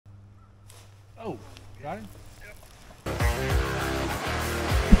Oh, got him?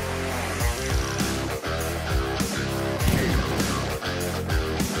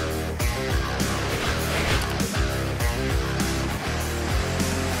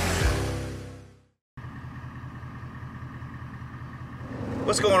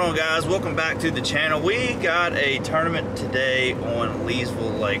 What's going on, guys? Welcome back to the channel. We got a tournament today on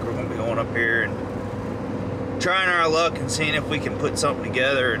Leesville Lake. We're going to be going up here and trying our luck and seeing if we can put something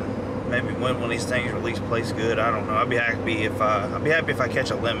together and maybe win one of these things or at least place good. I don't know. I'd be happy if I catch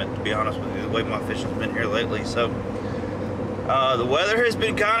a limit, to be honest with you, the way my fishing's been here lately. So the weather has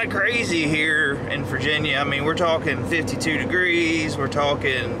been kind of crazy here in Virginia. I mean, we're talking 52 degrees, we're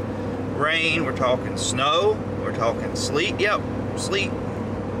talking rain, we're talking snow, we're talking sleet. Yep, sleet.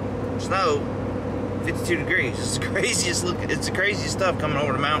 Snow, 52 degrees. It's the craziest look. It's the craziest stuff coming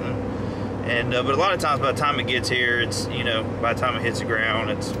over the mountain. And but a lot of times, by the time it gets here, it's, you know, by the time it hits the ground,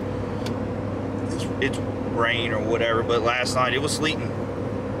 it's rain or whatever. But last night it was sleeting,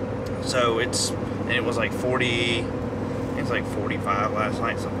 so it was like 40. It's like 45 last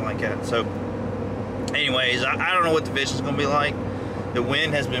night, something like that. So, anyways, I don't know what the fishing's gonna be like. The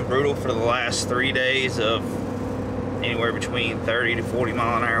wind has been brutal for the last 3 days of anywhere between 30 to 40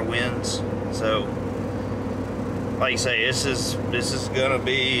 mile an hour winds. So like you say, this is gonna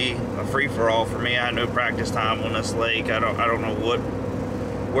be a free-for-all for me. I had no practice time on this lake. I don't know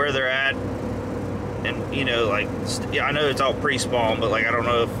where they're at, and you know, like, yeah, I know it's all pre-spawn, but like I don't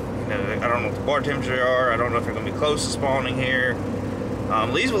know if, you know, I don't know what the water temperatures are. I don't know if they're gonna be close to spawning here.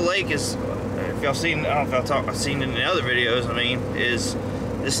 Leesville Lake is, if y'all seen, I don't know if I've seen it in the other videos, I mean, is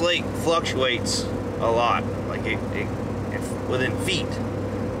this lake fluctuates a lot, like it within feet,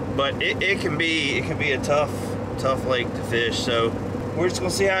 but it can be a tough lake to fish. So we're just gonna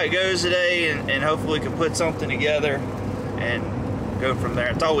see how it goes today, and hopefully we can put something together and go from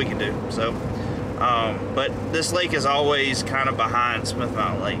there. That's all we can do. So but this lake is always kind of behind Smith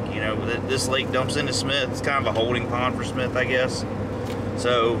Mountain Lake. You know, this lake dumps into Smith. It's kind of a holding pond for Smith, I guess.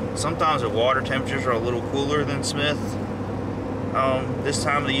 So sometimes the water temperatures are a little cooler than Smith this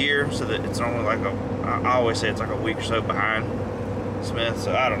time of the year, so that it's only like I always say it's like a week or so behind Smith.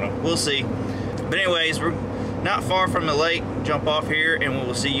 So I don't know, we'll see. But anyways, we're not far from the lake. Jump off here and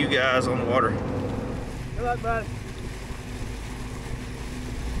we'll see you guys on the water. Good luck, buddy.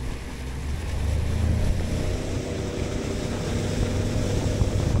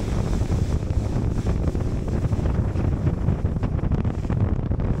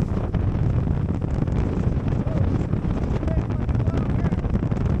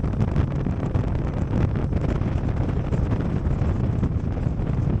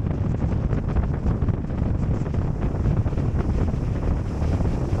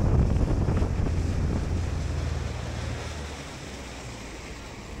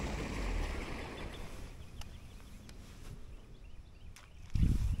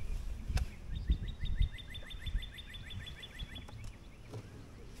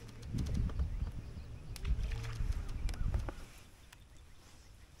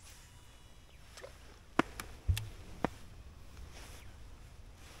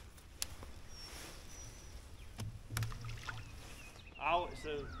 So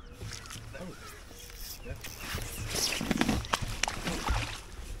yeah.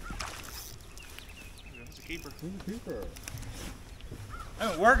 That's a keeper. Who's a keeper?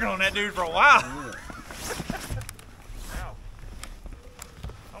 I've been working on that dude for a while. Yeah. Ow.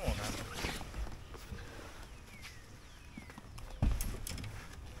 Come on now.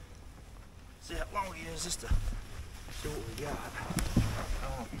 See how long he is, just to see what we got. I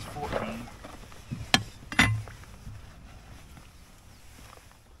don't know if he's 14.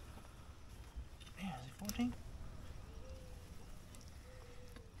 Yeah, is he 14?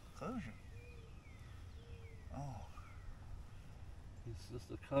 Closure. Oh. It's just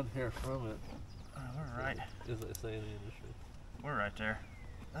a cut hair from it. We're right. As they say in the industry. We're right there.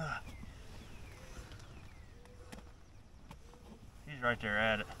 He's right there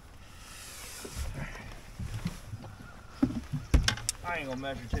at it. I ain't gonna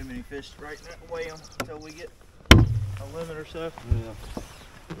measure too many fish right that way until we get a limit or so. Yeah.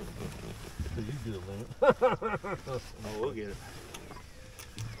 So you do the limit. Oh, we'll get it.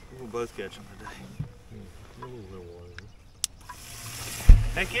 We'll both catch them today. A little bit of water.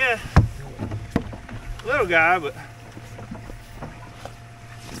 Heck yeah. Little guy, but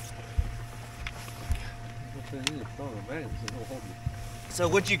so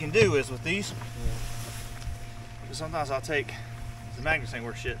what you can do is with these, sometimes I'll take, the magnets ain't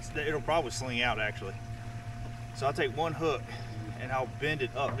worth shit. It'll probably sling out actually. So I'll take one hook and I'll bend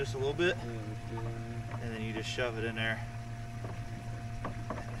it up just a little bit, and then you just shove it in there.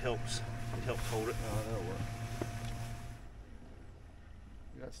 It helps It helps hold it. Oh, that'll work.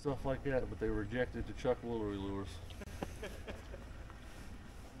 You got stuff like that, but they rejected the Chuck Woolery lures.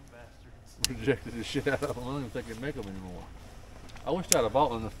 Bastards. Rejected the shit out of them. I don't even think they make them anymore. I wish I'd have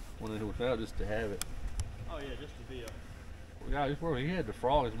bought one when it was out just to have it. Oh yeah, just to be a. Well, yeah, just where he had the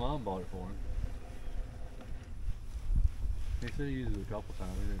frog, his mom bought it for him. He said he used it a couple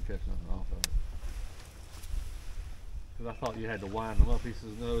times. He didn't catch nothing off of it. Because I thought you had to wind them up. He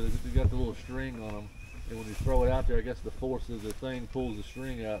says no, they got the little string on them, and when you throw it out there, I guess the force of the thing pulls the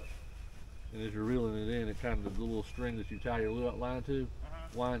string out, and as you're reeling it in, it kind of the little string that you tie your line to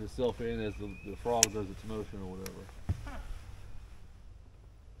winds itself in as the frog does its motion or whatever.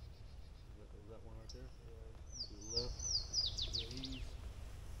 Is that one right there? To the left. Yeah, he's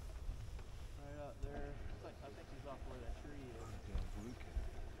right out there. I think he's off where that tree is.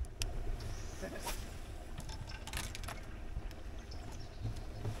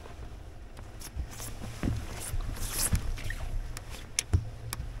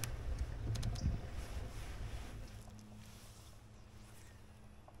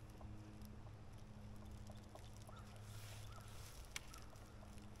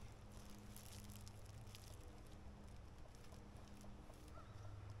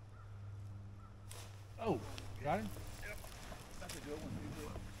 Oh, got him? Yep. That's a good one.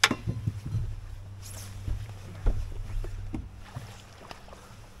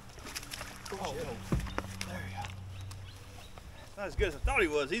 Oh, there you go. Not as good as I thought he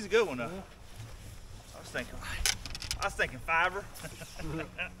was. He's a good one though. Yeah. I was thinking fiber.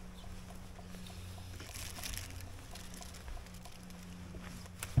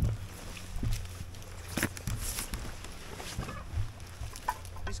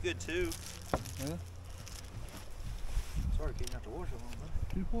 He's good too. Yeah. Sorry, getting out the water a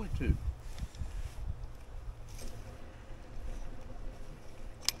little bit.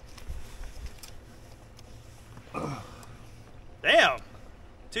 2.2. Damn!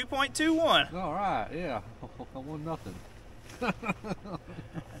 2.21. All right, yeah. I won nothing. There, all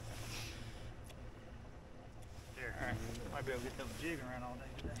right. Might be able to get them jigging around all day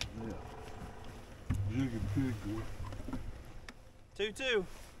today. Yeah. Jigging pig good. 2-2.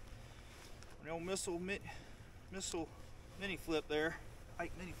 The old missile mini flip there.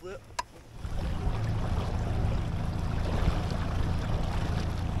 Ike mini flip.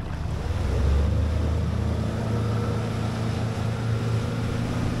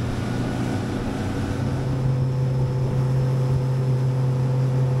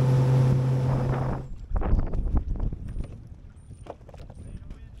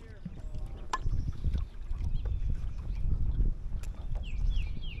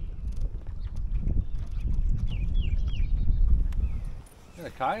 Yeah, a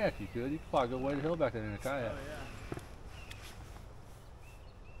kayak you could. You could probably go way the hill back there in a kayak. Oh yeah.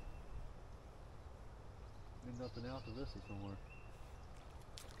 End up in Alta Vista somewhere.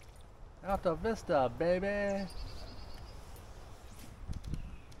 Alta Vista, baby!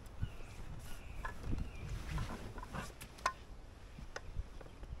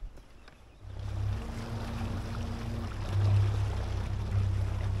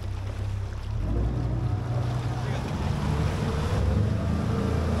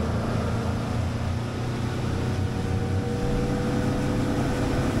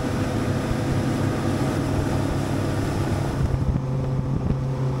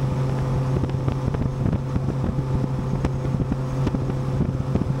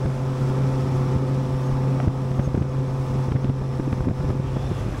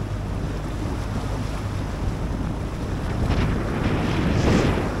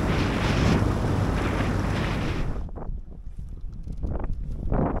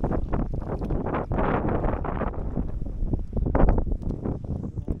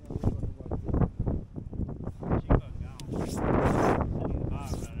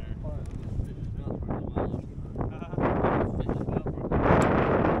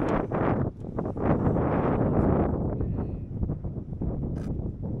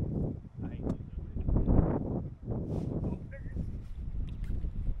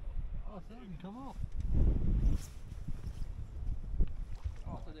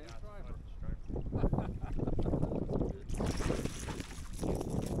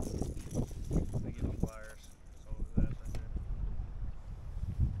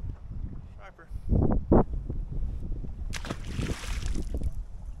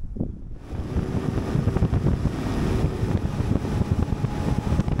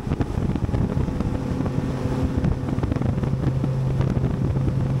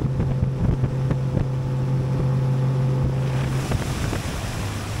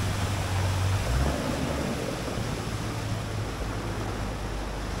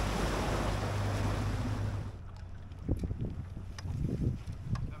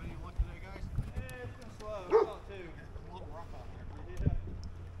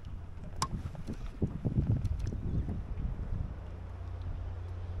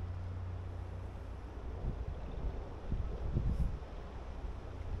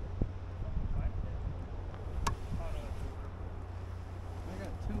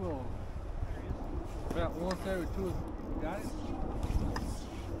 once every 2. Got it?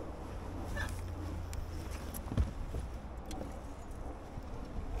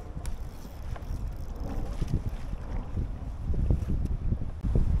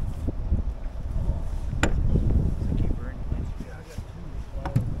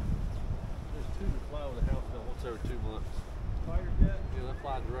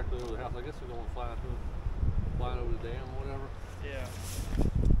 Directly over the house. I guess they're going flying to them, flying over the dam or whatever. Yeah.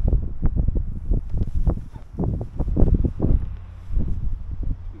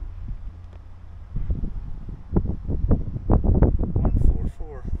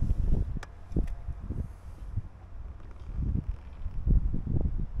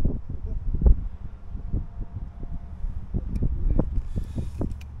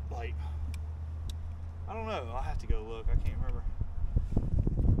 Like, I don't know. I'll have to go look. I can't remember.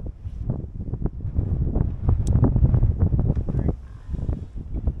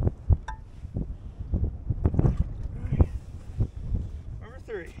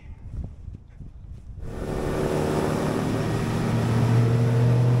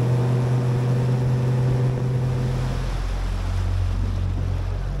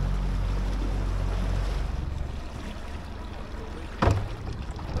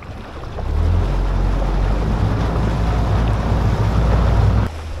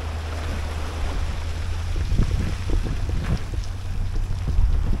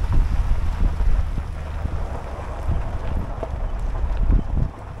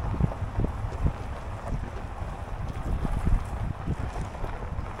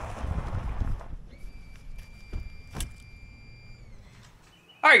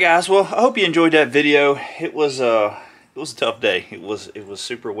 Alright guys, well I hope you enjoyed that video. It was a tough day. It was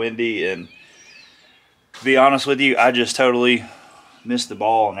super windy, and to be honest with you, I just totally missed the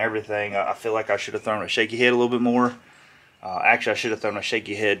ball and everything. I feel like I should have thrown a shaky head a little bit more. Actually, I should have thrown a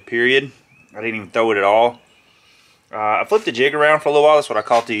shaky head, period. I didn't even throw it at all. I flipped the jig around for a little while. That's what I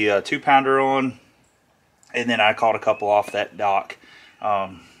caught the 2-pounder on. And then I caught a couple off that dock out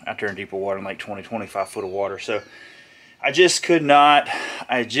there in deeper water, in like 20-25 foot of water. So I just could not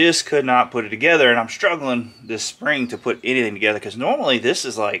put it together, and I'm struggling this spring to put anything together, because normally this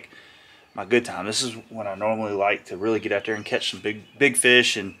is like my good time. This is when I normally like to really get out there and catch some big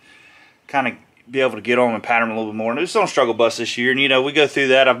fish and kind of be able to get on and pattern them a little bit more. And it's on struggle bus this year, and you know, we go through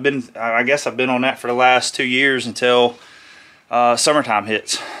that. I guess I've been on that for the last 2 years until summertime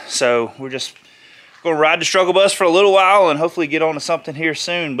hits. So we're just gonna ride the struggle bus for a little while and hopefully get on to something here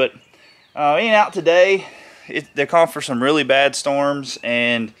soon. But ain't out today. They're calling for some really bad storms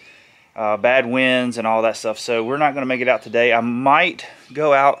and bad winds and all that stuff, so we're not going to make it out today. I might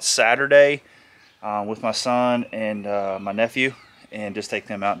go out Saturday with my son and my nephew and just take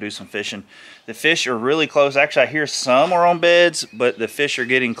them out and do some fishing. The fish are really close. Actually, I hear some are on beds, but the fish are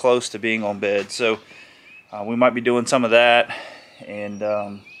getting close to being on beds, so we might be doing some of that. And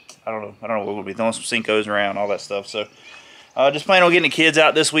I don't know, we'll be throwing some Cincos around, all that stuff. So just planning on getting the kids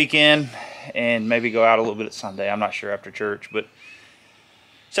out this weekend and maybe go out a little bit at Sunday. I'm not sure, after church, but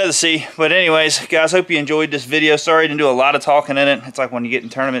sad to see. But anyways, guys, hope you enjoyed this video. Sorry I didn't do a lot of talking in it. It's like when you get in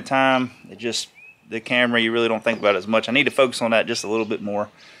tournament time, the camera, you really don't think about it as much. I need to focus on that just a little bit more.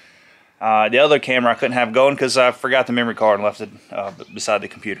 The other camera I couldn't have going because I forgot the memory card and left it beside the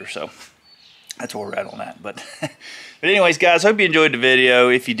computer, so that's where we're at on that. But anyways, guys, hope you enjoyed the video.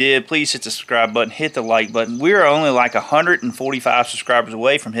 If you did, please hit the subscribe button, hit the like button. We're only like 145 subscribers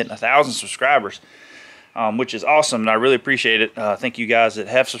away from hitting 1,000 subscribers, which is awesome, and I really appreciate it. Thank you guys that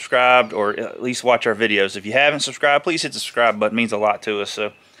have subscribed or at least watch our videos. If you haven't subscribed, please hit the subscribe button. It means a lot to us.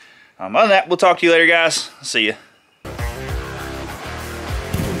 So other than that, we'll talk to you later, guys. See ya.